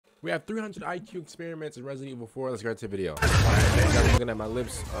We have 300 IQ experiments in Resident Evil 4. Let's get to the video. Alright, I'm looking at my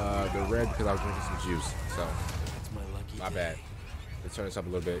lips. They're red because I was drinking some juice. So, my bad. Let's turn this up a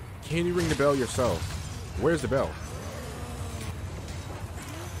little bit. Can you ring the bell yourself? Where's the bell?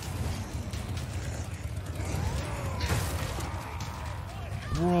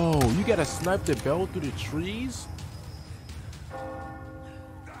 Bro, you gotta snipe the bell through the trees?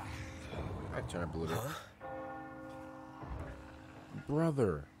 I turn up a little bit.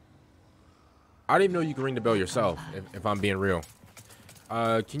 Brother. I didn't even know you could ring the bell yourself, if I'm being real.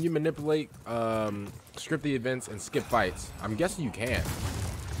 Can you manipulate, script the events and skip fights? I'm guessing you can.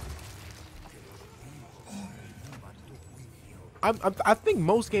 I think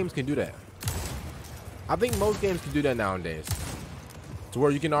most games can do that. I think most games can do that nowadays. To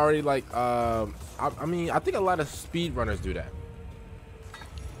where you can already, like, I mean, I think a lot of speedrunners do that.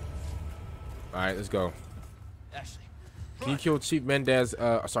 Alright, let's go. Can you kill Chief Mendez?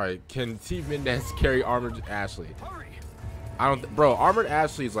 Sorry, can Chief Mendez carry Armored Ashley? I don't, bro. Armored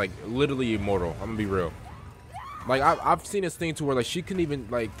Ashley is like literally immortal. I'm gonna be real. Like I've seen this thing to where like she couldn't even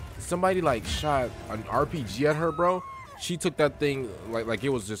like somebody like shot an RPG at her, bro. She took that thing like it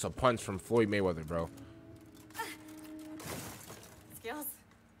was just a punch from Floyd Mayweather, bro. Skills.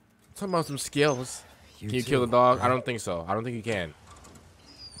 Talking about some skills. Can you kill the dog? I don't think so. I don't think you can.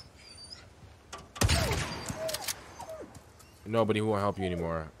 Nobody who won't help you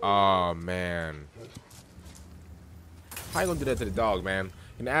anymore. Oh man. How you gonna do that to the dog, man?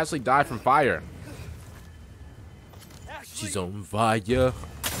 And Ashley died from fire. She's on fire.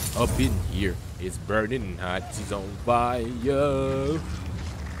 Up in here. It's burning hot. She's on fire. You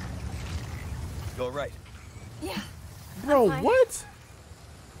all right? Yeah. Bro, what?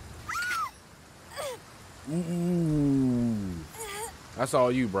 Ooh. That's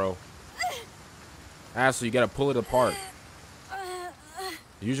all you, bro. Ashley, you gotta pull it apart.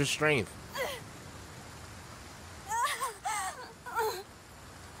 Use your strength.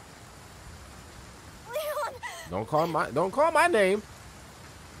 Don't call my name.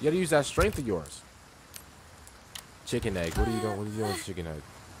 You gotta use that strength of yours. Chicken egg. What are you doing? What are you doing with chicken egg?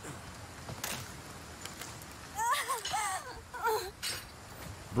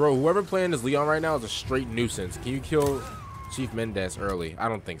 Bro, whoever playing as Leon right now is a straight nuisance. Can you kill Chief Mendez early? I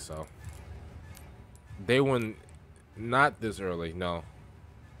don't think so. They wouldn't. Not this early. No.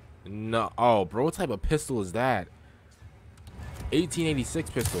 No. Oh, bro, what type of pistol is that? 1886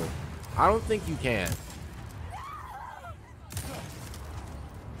 pistol. I don't think you can.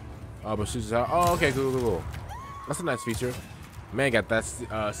 Oh, but she's oh, okay, cool. That's a nice feature. Man, got that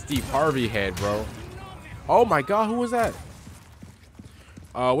Steve Harvey head, bro. Oh my God, who was that?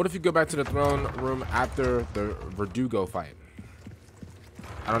 What if you go back to the throne room after the Verdugo fight?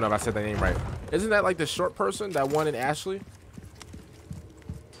 I don't know if I said that name right. Isn't that like the short person that won in Ashley?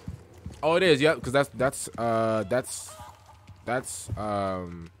 Oh, it is. Yep, because that's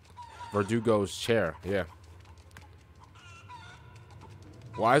Verdugo's chair. Yeah.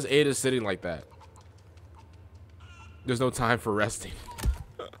 Why is Ada sitting like that? There's no time for resting.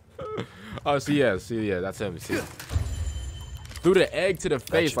 Oh, see, yeah, that's him. See, threw the egg to the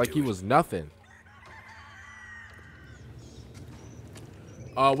face like he was nothing.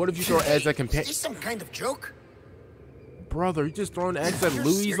 What if you throw eggs at companions? Is this some kind of joke? Brother, you just throwing eggs at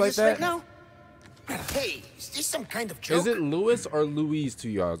Louise like that? Right now? Hey, is this some kind of joke? Is it Louis or Louise to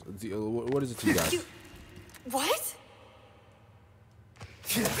you guys? What is it to you guys? What?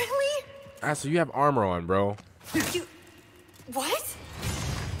 Really? Ah, so you have armor on, bro. What?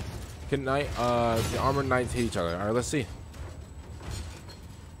 Can the armored knights hit each other? All right, let's see.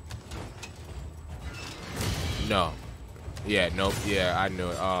 No. Yeah, nope. Yeah, I knew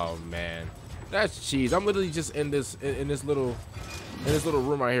it. Oh man, that's cheese. I'm literally just in this little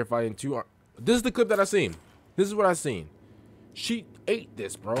room right here fighting two. This is the clip that I seen. This is what I seen. She ate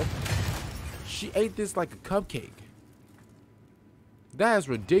this, bro. She ate this like a cupcake. That is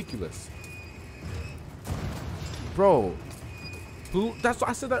ridiculous, bro. That's what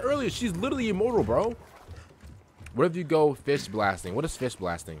I said that earlier. She's literally immortal, bro. What if you go fish blasting? What is fish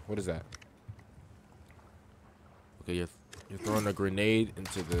blasting? What is that? Okay, you're throwing a grenade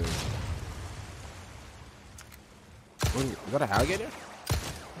into the. Is that a alligator?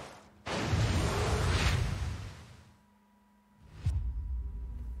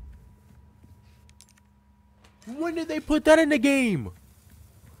 When did they put that in the game?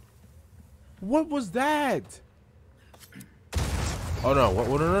 What was that? Oh no!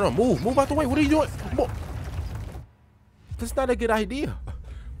 No! Move out the way! What are you doing? That's not a good idea.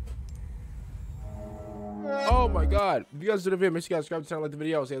 Oh my God! If you guys did the video, make sure you guys subscribe to the channel, like the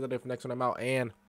video. I'll see you later for the next one. I'm out and.